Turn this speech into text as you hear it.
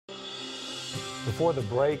Before the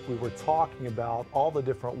break, we were talking about all the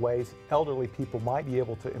different ways elderly people might be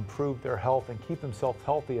able to improve their health and keep themselves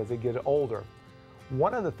healthy as they get older.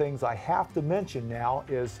 One of the things I have to mention now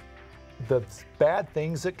is the bad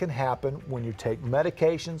things that can happen when you take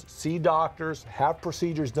medications, see doctors, have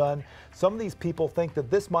procedures done. Some of these people think that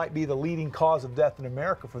this might be the leading cause of death in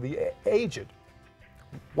America for the aged.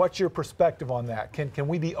 What's your perspective on that? Can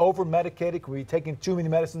we be over-medicated? Can we be taking too many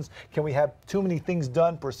medicines? Can we have too many things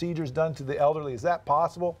done, procedures done to the elderly? Is that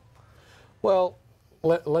possible? Well,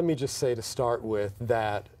 let me just say to start with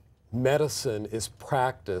that medicine is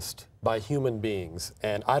practiced by human beings,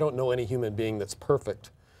 and I don't know any human being that's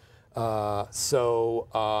perfect. To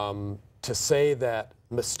say that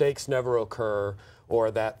mistakes never occur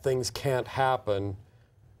or that things can't happen,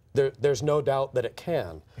 there's no doubt that it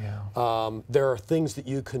can. Yeah. There are things that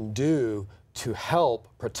you can do to help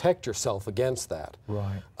protect yourself against that.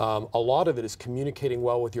 Right. A lot of it is communicating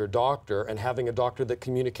well with your doctor and having a doctor that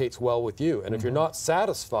communicates well with you. And if you're not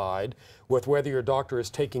satisfied with whether your doctor is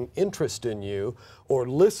taking interest in you or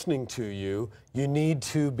listening to you, you need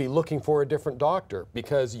to be looking for a different doctor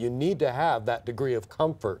because you need to have that degree of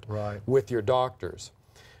comfort with your doctors.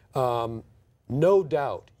 No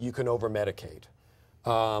doubt you can over-medicate.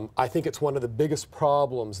 I think it's one of the biggest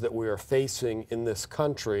problems that we are facing in this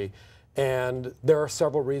country, and there are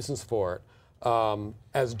several reasons for it.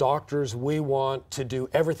 As doctors, we want to do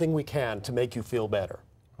everything we can to make you feel better.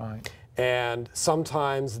 Right. And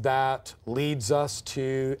sometimes that leads us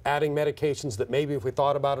to adding medications that maybe if we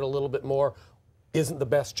thought about it a little bit more, isn't the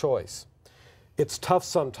best choice. It's tough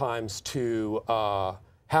sometimes to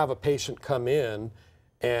have a patient come in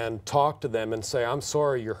and talk to them and say, I'm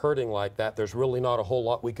sorry you're hurting like that, there's really not a whole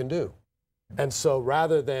lot we can do. And so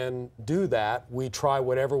rather than do that, we try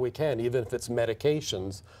whatever we can, even if it's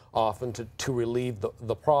medications, often to relieve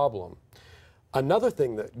the problem. Another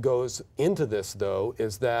thing that goes into this, though,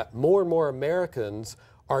 is that more and more Americans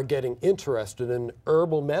are getting interested in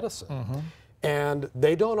herbal medicine. And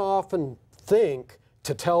they don't often think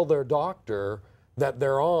to tell their doctor that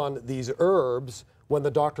they're on these herbs when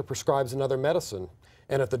the doctor prescribes another medicine.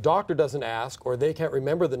 And if the doctor doesn't ask, or they can't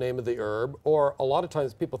remember the name of the herb, or a lot of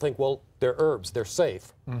times people think, well, they're herbs, they're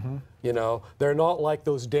safe. You know, they're not like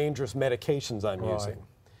those dangerous medications I'm using.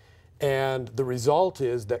 And the result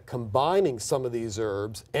is that combining some of these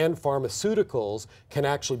herbs and pharmaceuticals can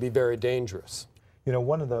actually be very dangerous. You know,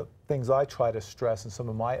 one of the things I try to stress in some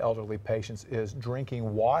of my elderly patients is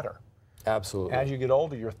drinking water. Absolutely. As you get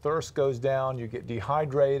older, your thirst goes down, you get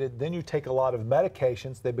dehydrated, then you take a lot of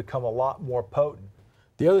medications, they become a lot more potent.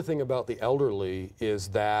 The other thing about the elderly is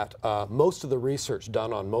that most of the research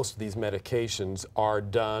done on most of these medications are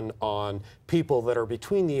done on people that are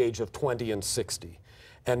between the age of 20 and 60.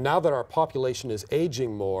 And now that our population is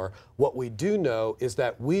aging more, what we do know is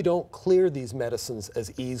that we don't clear these medicines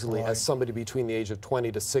as easily as somebody between the age of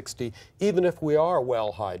 20 to 60, even if we are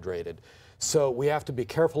well hydrated. So we have to be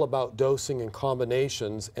careful about dosing and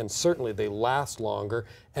combinations, and certainly they last longer,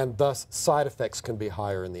 and thus side effects can be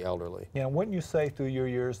higher in the elderly. Yeah, wouldn't you say through your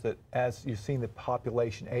years that as you've seen the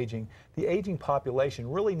population aging, the aging population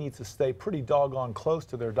really needs to stay pretty doggone close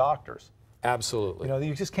to their doctors? Absolutely. You know,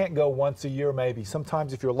 you just can't go once a year maybe.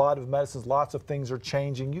 Sometimes if you're a lot of medicines, lots of things are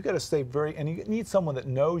changing. You got to stay and you need someone that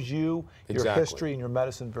knows you, your history, and your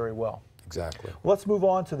medicine very well. Exactly. Let's move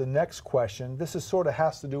on to the next question. This is sort of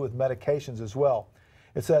has to do with medications as well.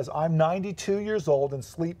 It says, I'm 92 years old and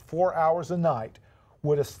sleep 4 hours a night.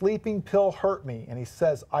 Would a sleeping pill hurt me? And he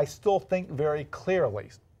says, I still think very clearly.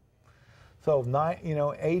 So,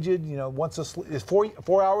 aged, once a sleep, is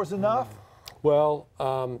 4 hours enough? Well,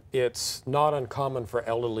 it's not uncommon for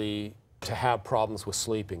elderly to have problems with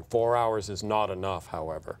sleeping. 4 hours is not enough,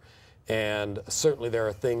 however. And certainly there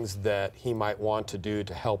are things that he might want to do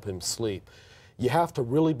to help him sleep. You have to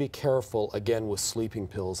really be careful, again, with sleeping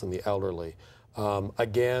pills in the elderly.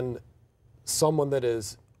 Again, someone that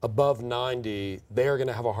is above 90, they are going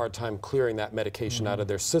to have a hard time clearing that medication out of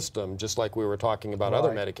their system, just like we were talking about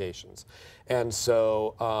other medications. And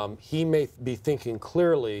so he may be thinking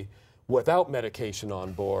clearly without medication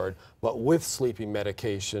on board, but with sleeping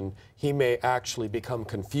medication, he may actually become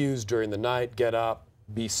confused during the night, get up,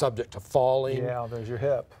 be subject to falling. Yeah, there's your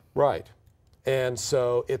hip. Right. And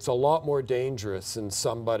so it's a lot more dangerous in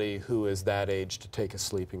somebody who is that age to take a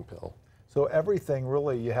sleeping pill. So everything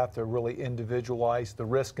really, you have to really individualize the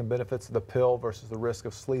risk and benefits of the pill versus the risk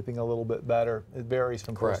of sleeping a little bit better. It varies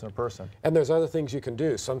from person to person. And there's other things you can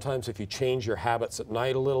do. Sometimes if you change your habits at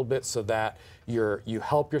night a little bit so that you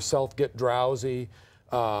help yourself get drowsy,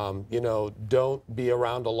 don't be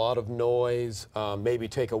around a lot of noise, maybe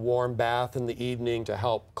take a warm bath in the evening to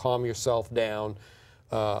help calm yourself down.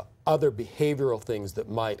 other behavioral things that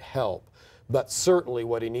might help. But certainly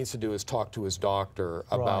what he needs to do is talk to his doctor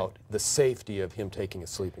about the safety of him taking a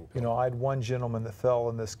sleeping pill. You know, I had one gentleman that fell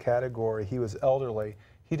in this category. He was elderly.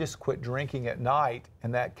 He just quit drinking at night,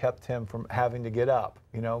 and that kept him from having to get up.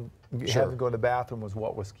 You know, having to go to the bathroom was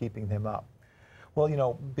what was keeping him up. Well, you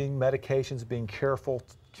know, being medications, being careful,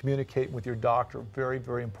 communicating with your doctor, very,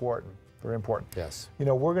 very important. Very important. Yes. You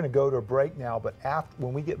know, we're going to go to a break now, but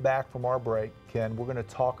when we get back from our break, Ken, we're going to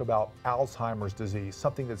talk about Alzheimer's disease,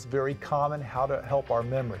 something that's very common, how to help our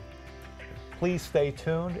memory. Please stay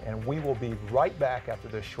tuned, and we will be right back after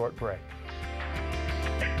this short break.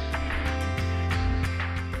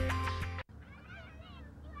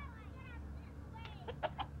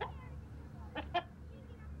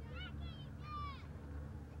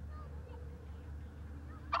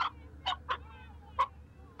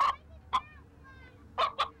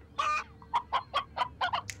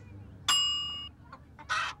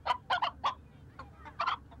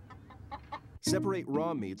 Separate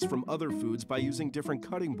raw meats from other foods by using different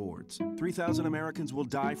cutting boards. 3,000 Americans will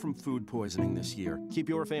die from food poisoning this year. Keep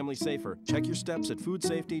your family safer. Check your steps at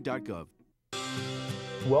foodsafety.gov.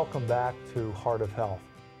 Welcome back to Heart of Health.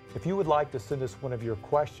 If you would like to send us one of your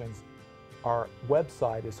questions, our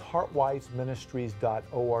website is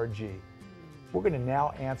heartwiseministries.org. We're going to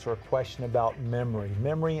now answer a question about memory.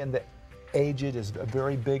 Memory in the aged is a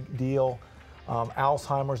very big deal.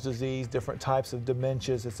 Alzheimer's disease, different types of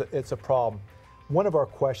dementias, it's a problem. One of our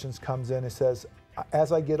questions comes in and says,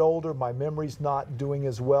 as I get older, my memory's not doing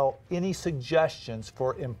as well. Any suggestions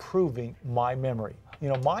for improving my memory? You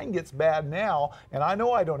know, mine gets bad now, and I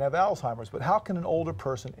know I don't have Alzheimer's, but how can an older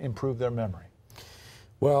person improve their memory?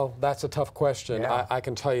 Well, that's a tough question. Yeah. I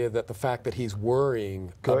can tell you that the fact that he's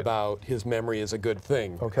worrying about his memory is a good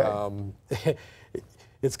thing. Okay.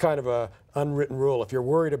 It's kind of an unwritten rule. If you're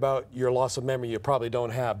worried about your loss of memory, you probably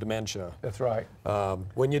don't have dementia. That's right.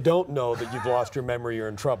 When you don't know that you've lost your memory, you're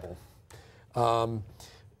in trouble. You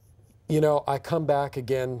know, I come back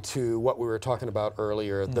again to what we were talking about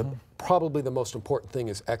earlier. Probably the most important thing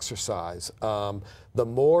is exercise. The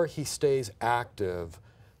more he stays active,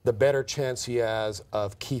 the better chance he has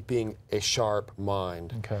of keeping a sharp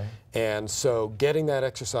mind. Okay. And so getting that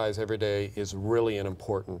exercise every day is really an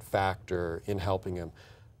important factor in helping him.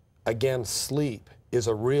 Again, sleep is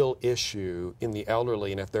a real issue in the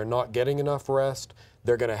elderly, and if they're not getting enough rest,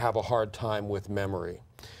 they're going to have a hard time with memory.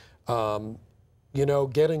 You know,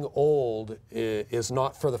 getting old is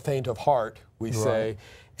not for the faint of heart, we say,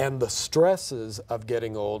 and the stresses of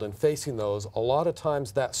getting old and facing those, a lot of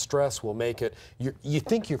times that stress will make it, you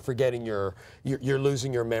think you're forgetting you're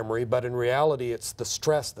losing your memory, but in reality it's the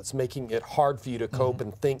stress that's making it hard for you to cope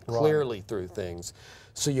and think clearly through things.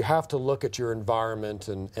 So you have to look at your environment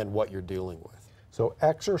and what you're dealing with. So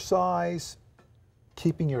exercise,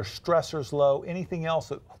 keeping your stressors low, anything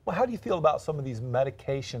else? Well, how do you feel about some of these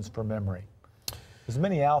medications for memory? There's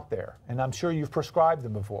many out there, and I'm sure you've prescribed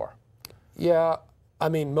them before. Yeah, I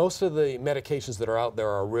mean, most of the medications that are out there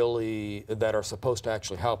are really, that are supposed to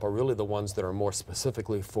actually help, are really the ones that are more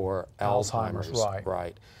specifically for Alzheimer's.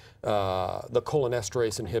 Right. The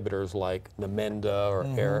cholinesterase inhibitors like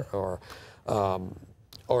Namenda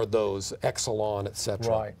or those Exelon, etc.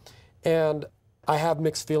 Right. And I have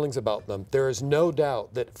mixed feelings about them. There is no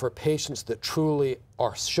doubt that for patients that truly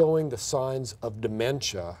are showing the signs of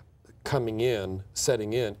dementia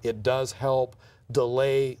setting in, it does help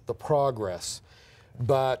delay the progress.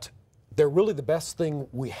 But they're really the best thing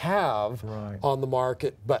we have on the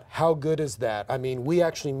market, but how good is that? I mean, we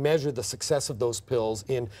actually measure the success of those pills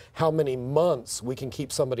in how many months we can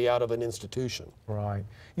keep somebody out of an institution. Right.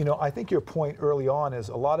 You know, I think your point early on is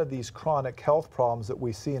a lot of these chronic health problems that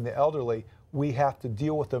we see in the elderly, we have to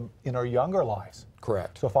deal with them in our younger lives.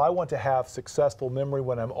 Correct. So if I want to have successful memory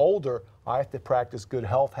when I'm older, I have to practice good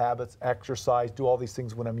health habits, exercise, do all these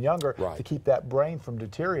things when I'm younger to keep that brain from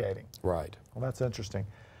deteriorating. Right. Well, that's interesting.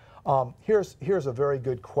 Here's a very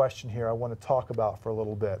good question here I want to talk about for a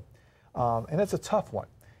little bit. And it's a tough one.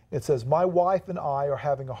 It says, my wife and I are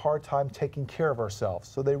having a hard time taking care of ourselves,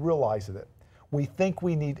 so they realize it. We think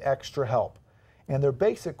we need extra help. And their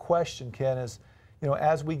basic question, Ken, is, you know,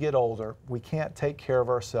 as we get older, we can't take care of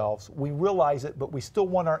ourselves. We realize it, but we still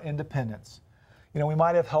want our independence. You know, we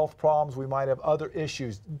might have health problems, we might have other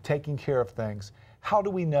issues taking care of things. How do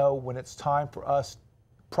we know when it's time for us,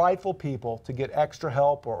 prideful people, to get extra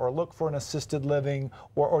help or look for an assisted living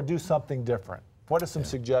or do something different? What are some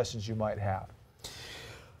suggestions you might have?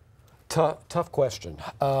 Tough question.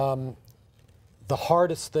 The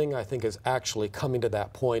hardest thing, I think, is actually coming to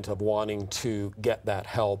that point of wanting to get that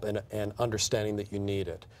help and understanding that you need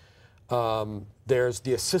it. There's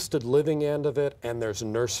the assisted living end of it, and there's a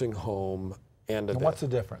nursing home end of it. And what's the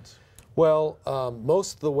difference? Well,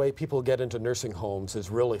 most of the way people get into nursing homes is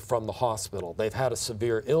really from the hospital. They've had a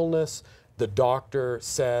severe illness. The doctor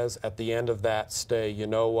says at the end of that stay, you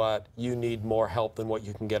know what, you need more help than what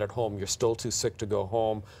you can get at home. You're still too sick to go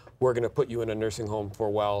home. We're going to put you in a nursing home for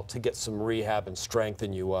a while to get some rehab and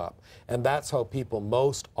strengthen you up. And that's how people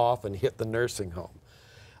most often hit the nursing home.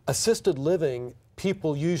 Assisted living,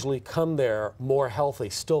 people usually come there more healthy,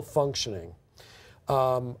 still functioning.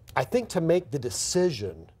 I think to make the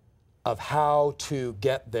decision of how to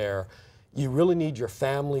get there, you really need your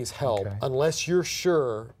family's help, unless you're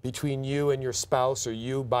sure between you and your spouse or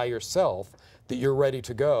you by yourself that you're ready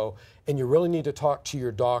to go, and you really need to talk to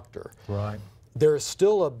your doctor. Right. There's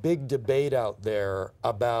still a big debate out there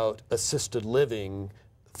about assisted living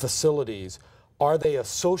facilities. Are they a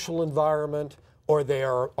social environment, or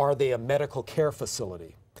are they a medical care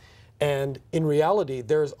facility? And in reality,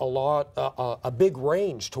 there's a big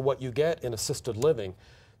range to what you get in assisted living.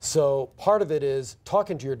 So part of it is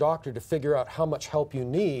talking to your doctor to figure out how much help you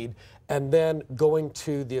need, and then going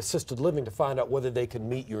to the assisted living to find out whether they can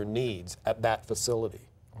meet your needs at that facility.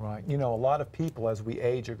 Right. You know, a lot of people as we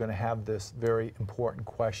age are going to have this very important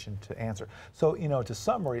question to answer. So, you know, to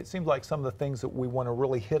summary, it seems like some of the things that we want to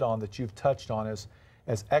really hit on that you've touched on as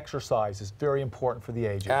exercise is very important for the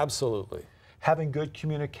aging. Absolutely. Having good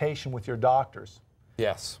communication with your doctors.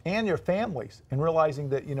 Yes. And your families, and realizing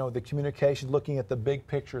that, you know, the communication, looking at the big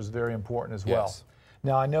picture is very important as well. Yes.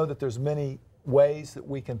 Now, I know that there's many ways that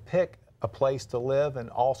we can pick a place to live and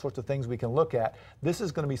all sorts of things we can look at. This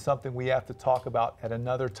is going to be something we have to talk about at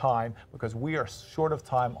another time, because we are short of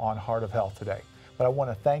time on Heart of Health today. But I want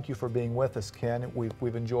to thank you for being with us, Ken.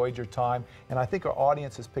 We've enjoyed your time, and I think our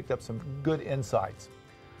audience has picked up some good insights.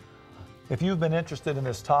 If you've been interested in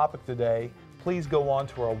this topic today, please go on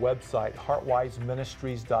to our website,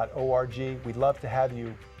 heartwiseministries.org. We'd love to have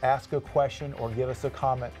you ask a question or give us a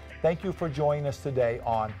comment. Thank you for joining us today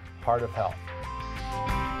on Heart of Health.